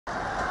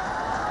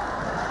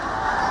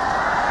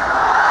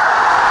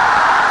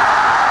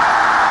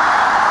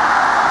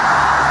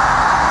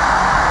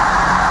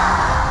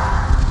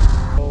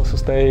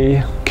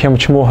ខ្ញុំ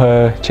ឈ្មោះ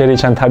Thierry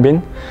Chantha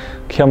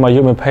ខ្ញុំអាយុ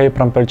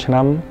27ឆ្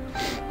នាំ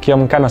ខ្ញុំ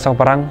កាន់នៅស្រុក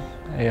បារាំង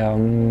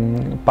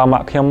ប៉ាម៉ា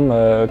ក់ខ្ញុំ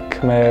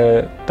ខ្មែរ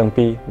ទាំង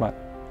ពីរបាទ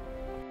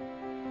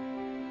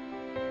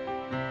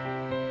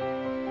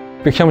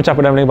ពេលខ្ញុំចាប់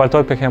ផ្ដើមលេងបាល់ទា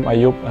ត់ពេលខ្ញុំអា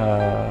យុ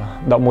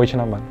11ឆ្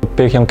នាំបាទ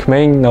ពេលខ្ញុំក្មេ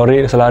ងនៅ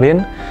សាលារៀន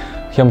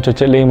ខ្ញុំចូល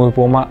ចិត្តលេងមួយ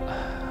ពូម៉ាក់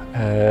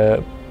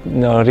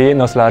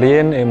នៅសាលារៀ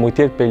នមួយ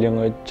ទៀតពេលយើង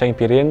ចេញ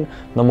ពីរៀន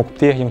នៅមុខផ្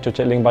ទះខ្ញុំចូល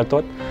ចិត្តលេងបាល់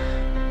ទាត់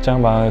ចឹង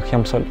បាទខ្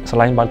ញុំស្រ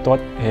ឡាញ់បាល់ទា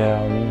ត់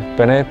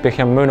ពេលនេះពេលខ្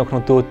ញុំមើលនៅក្នុ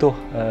ងទូរទស្សន៍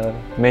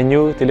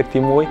menu ទីលើកទី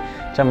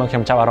1ចឹងមកខ្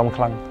ញុំចាប់អារម្មណ៍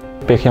ខ្លាំង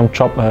ពេលខ្ញុំ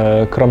ជាប់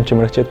ក្រុមជ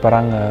ម្រើសជាតិបា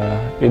រាំង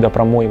U16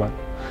 បាទ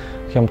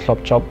ខ្ញុំធ្លា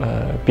ប់ជាប់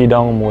2ដ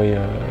ងមួយ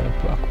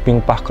ពីង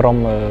ប៉ះក្រុម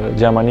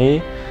ហ្គាម៉ានី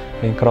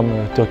និងក្រុម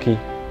ទួរគី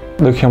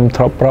ដូចខ្ញុំ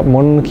ធ្លាប់ប្រាប់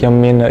មុនខ្ញុំ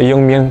មានយើ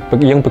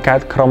ងបង្កើត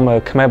ក្រុម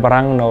ខ្មែរបា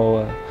រាំង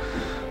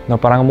នៅ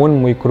បារាំងមុន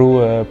មួយគ្រូ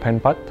ផែន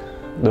ប៉ាត់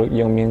ដូច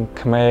យើងមាន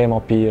ខ្មែរម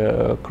កពី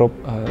គ្រប់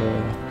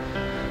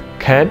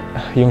ខេត្ត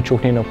យើងជួប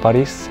គ្នានៅប៉ា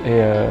រីស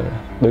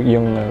ដូចយើ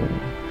ងនិ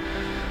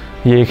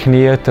យាយគ្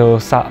នាទៅ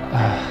សា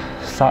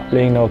ក់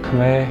លេងនៅខ្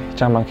មែរ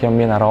ចាំមកខ្ញុំ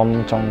មានអារម្ម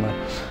ណ៍ច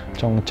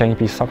ង់ចេញ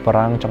ពីស្រុកបា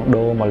រាំងចង់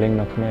ដូរមកលេង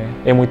នៅខ្មែ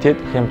រមួយទៀត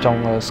ខ្ញុំចង់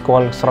ស្គា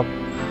ល់ស្រុក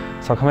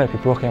ខ្មែរពី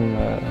ព្រោះខ្ញុំ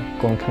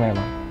កូនខ្មែរ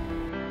បាទ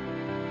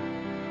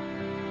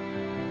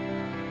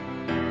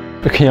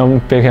ពេលខ្ញុំ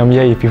និ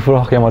យាយពីព្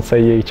រោះខ្ញុំអត់ស្អី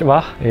និយាយច្បា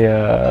ស់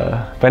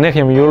ពេលនេះខ្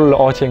ញុំយល់ល្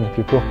អជាង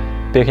ពីព្រោះ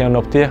ពេលខ្ញុំ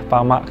នៅផ្ទះប៉ា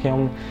ម៉ាក់ខ្ញុំ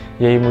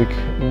និ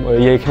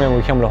យាយខ្មែរមួ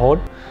យខ្ញុំរហូត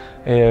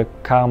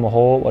ខាងម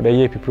ហោបអត់និ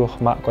យាយពីព្រោះ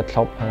ម៉ាក់គាត់ធ្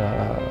លាប់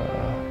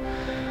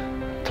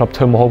ធ្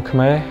វើមហោបខ្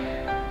មែរ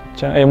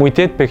ចឹងមួយ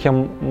ទៀតពេលខ្ញុំ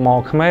មក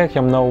ខ្មែរខ្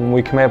ញុំនៅមួ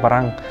យខ្មែរបា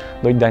រាំង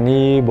ដូចដានី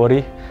បូរី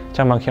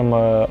ចឹងមកខ្ញុំ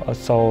អ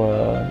ត់សូវ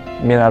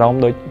មានអារម្ម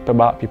ណ៍ដូចពិ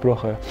បាកពីព្រោះ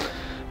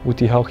ឧ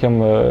ទាហរណ៍ខ្ញុំ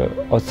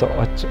អ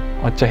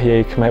ត់ចេះនិយា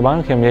យខ្មែរបាន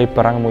ខ្ញុំនិយាយ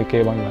បារាំងមួយ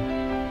គេបាន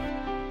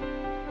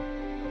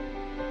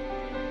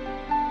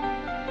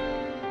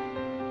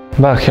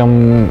បាទខ្ញុំ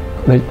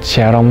ដូច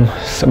ជាអារម្មណ៍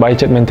សប្បាយ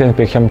ចិត្តមែនទែន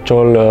ពេលខ្ញុំចូ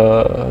ល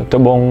ទៅ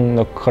បង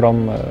នៅក្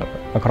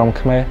រុម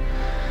ខ្មែរ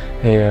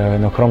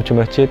នៅក្រុមជម្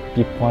រើសជាតិ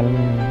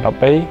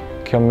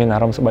2013ខ្ញុំមានអា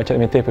រម្មណ៍សប្បាយចិត្ត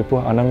មែនទេពីព្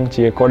រោះអានឹង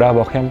ជាគោលដៅរប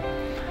ស់ខ្ញុំ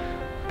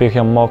ពេលខ្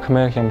ញុំមកខ្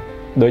មែរខ្ញុំ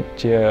ដូច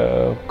ជា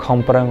ខំ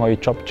ប្រឹងឲ្យ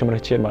ចប់ជម្រើ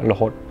សជាតិបាទរ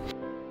ហូត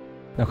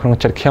នៅក្នុង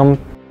ចិត្តខ្ញុំ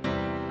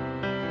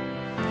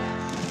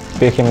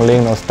ពេលខ្ញុំលេង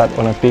នៅស្តាត់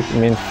អូឡ িম্প ពិក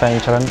មាន fan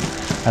ច្រើន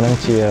អានឹង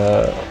ជា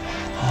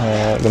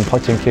លំផុត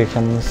ជាងគេខ្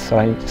ញុំស្រ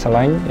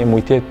ឡាញ់មួ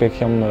យទៀតពេល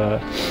ខ្ញុំ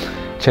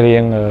ច្រៀ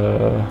ង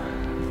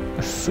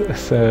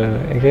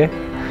អីគេ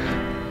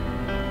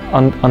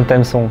អនតែ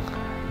មសុង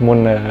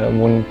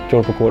មុនចូ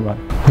លប្រកួតបាទ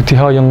ឧទា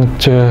ហរណ៍យើង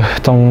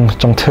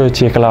ចង់ធ្វើ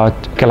ជាកី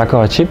ឡាករ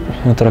អាជីព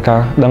យើងត្រូវការ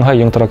ដឹងហើយ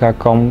យើងត្រូវការ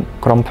ក្រុម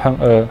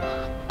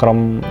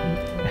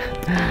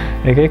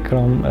អីគេក្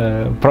រុម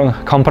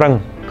ខំប្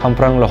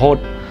រឹងរហូត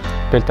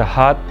ពេលទៅ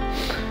ហាត់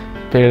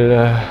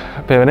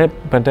ពេលនេះ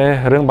ប៉ុន្តែ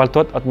រឿងបាល់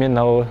ទាត់អត់មាន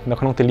នៅ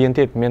ក្នុងទីលាន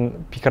ទៀតមាន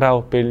ពីក្រៅ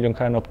ពេលយើង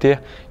ខាងនៅផ្ទះ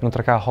យើងត្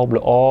រូវការហូប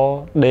ល្អ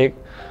ដេក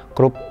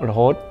គ្រប់រ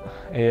ហូត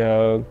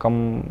កុំ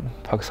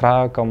ផឹកស្រា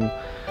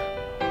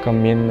កុំ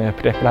មាន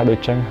ផ្ទះផ្លាស់ដូច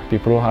ចឹងពី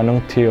ព្រោះអានឹង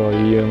ធ្វើឲ្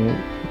យយើង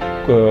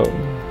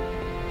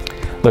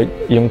ដូច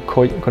យើង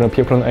ខូចគុណភា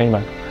ពខ្លួនឯង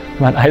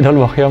បាទ idol រ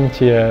បស់ខ្ញុំ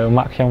ជា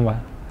ម៉ាក់ខ្ញុំបាទ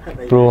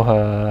ព្រោះ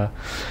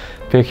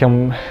ពេលខ្ញុំ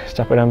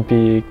ចាប់ផ្ដើមពី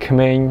ក្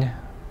មេង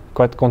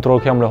គាត់ control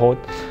ខ្ញុំរហូត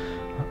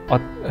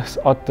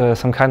អត់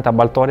សំខាន់តែ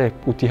បាល់ទាត់ទេ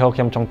ឧទាហរណ៍ខ្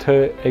ញុំចង់ធ្វើ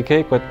អីគេ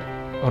គាត់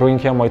រុញ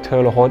ខ្ញុំឲ្យធ្វើ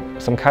រហូត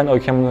សំខាន់ឲ្យ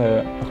ខ្ញុំ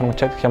ក្នុង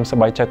ចិត្តខ្ញុំស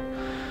ប្បាយចិត្ត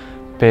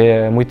ពេល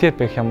មួយទៀត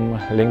ពេលខ្ញុំ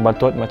លេងបាល់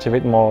ទាត់មួយជីវិ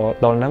តមក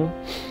ដល់ហ្នឹង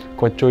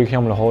គាត់ជួយខ្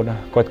ញុំរហូត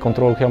គាត់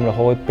control ខ្ញុំរ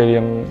ហូតពេល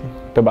យើង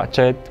ទៅបាក់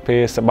ចិត្តពេល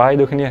សប្បាយ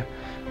ដូចគ្នា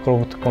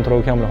control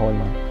ខ្ញុំរហូត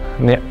មក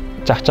អ្នក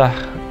ចាស់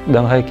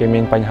ដឹងហើយគេមា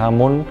នបញ្ហា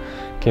មុន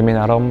គេមាន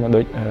អារម្មណ៍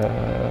ដូច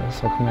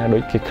ស្រុកខ្មែរដូ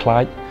ចគេខ្លា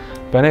ច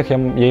ពេលនេះខ្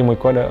ញុំនិយាយមួយ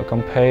គាត់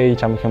កំភេ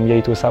ចាំខ្ញុំនិយាយ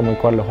ទូរស័ព្ទមួយ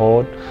គាត់រហូ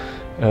ត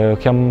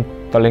ខ្ញុំ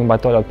តលេងបា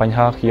ល់ទាត់អត់បញ្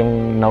ហាខ្ញុំ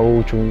នៅ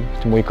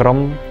ជាមួយក្រុម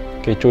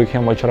គេជួយខ្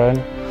ញុំមកច្រើន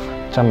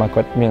ចាំមក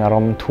គាត់មានអារ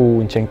ម្មណ៍ធូរ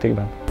អញ្ចឹងតិច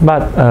បា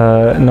ទ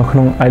នៅក្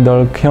នុង idol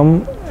ខ្ញុំ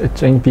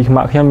ចេញពី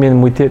ម៉ាក់ខ្ញុំមាន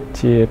មួយទៀត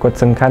ជាគាត់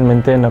សំខាន់មែន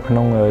ទែននៅក្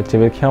នុងជី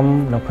វិតខ្ញុំ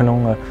នៅក្នុង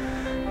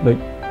ដូច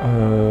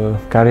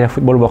career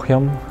football របស់ខ្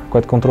ញុំគា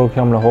ត់ control ខ្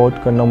ញុំរហូត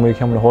គាត់នៅមួយ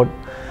ខ្ញុំរហូត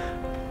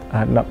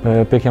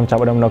ពេលខ្ញុំចាប់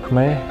ដើមនៅខ្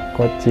មែរ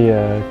គាត់ជា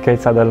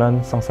Kate Sutherland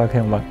សង្សារខ្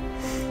ញុំបាទ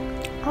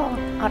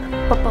អត់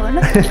ពពើ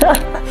ណា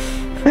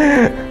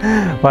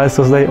បាទ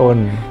សួស្ដីអូន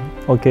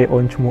អូខេអូ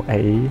នឈ្មោះ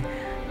អី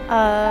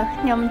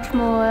ខ្ញុំឈ្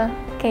មោះ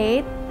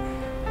Kate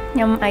ខ្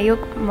ញុំអាយុ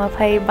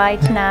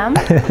23ឆ្នាំ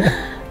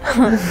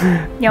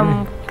ខ្ញុំ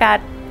កើត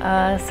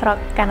ស្រុក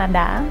កាណា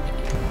ដា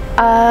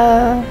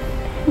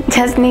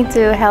just need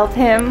to help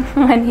him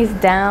when he's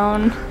down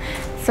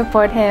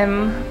support him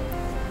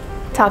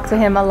talk to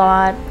him a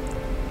lot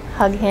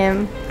hug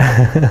him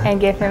and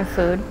give him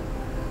food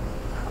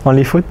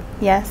only food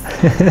yes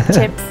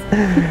chips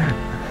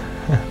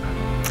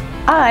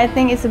I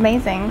think it's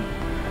amazing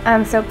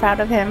I'm so proud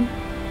of him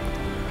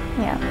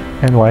yeah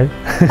and why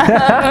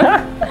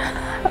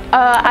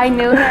I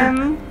knew him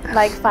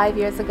like 5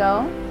 years ago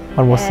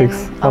almost six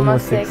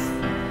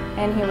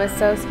and he was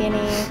so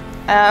skinny,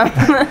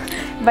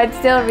 but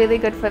still a really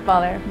good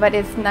footballer. But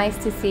it's nice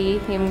to see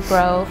him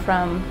grow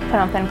from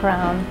Phnom Penh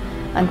Crown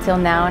until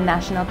now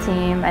national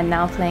team and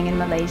now playing in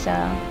Malaysia.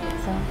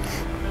 So